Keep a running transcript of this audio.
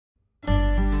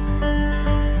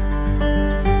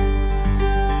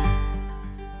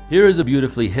Here is a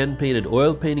beautifully hand-painted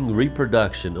oil painting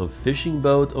reproduction of Fishing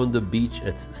Boat on the Beach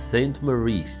at St.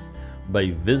 Maurice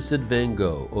by Vincent Van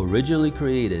Gogh, originally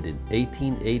created in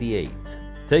 1888.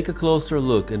 Take a closer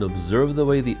look and observe the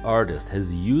way the artist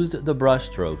has used the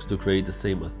brushstrokes to create the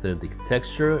same authentic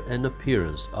texture and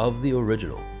appearance of the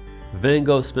original. Van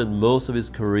Gogh spent most of his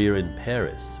career in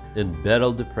Paris and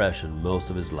battled depression most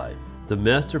of his life. The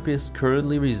masterpiece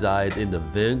currently resides in the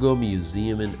Van Gogh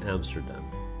Museum in Amsterdam.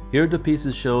 Here the piece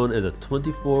is shown as a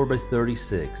 24 by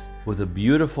 36 with a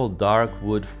beautiful dark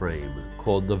wood frame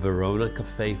called the Verona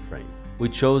Cafe frame. We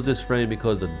chose this frame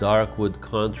because the dark wood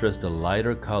contrasts the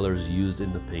lighter colors used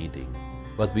in the painting,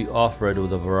 but we offer it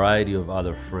with a variety of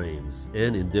other frames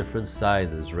and in different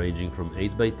sizes ranging from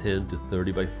 8 by 10 to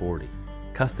 30 by 40.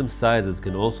 Custom sizes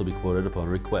can also be quoted upon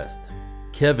request.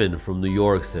 Kevin from New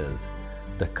York says,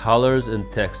 "The colors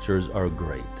and textures are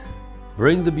great.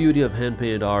 Bring the beauty of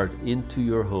hand-painted art into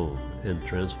your home and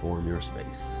transform your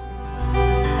space."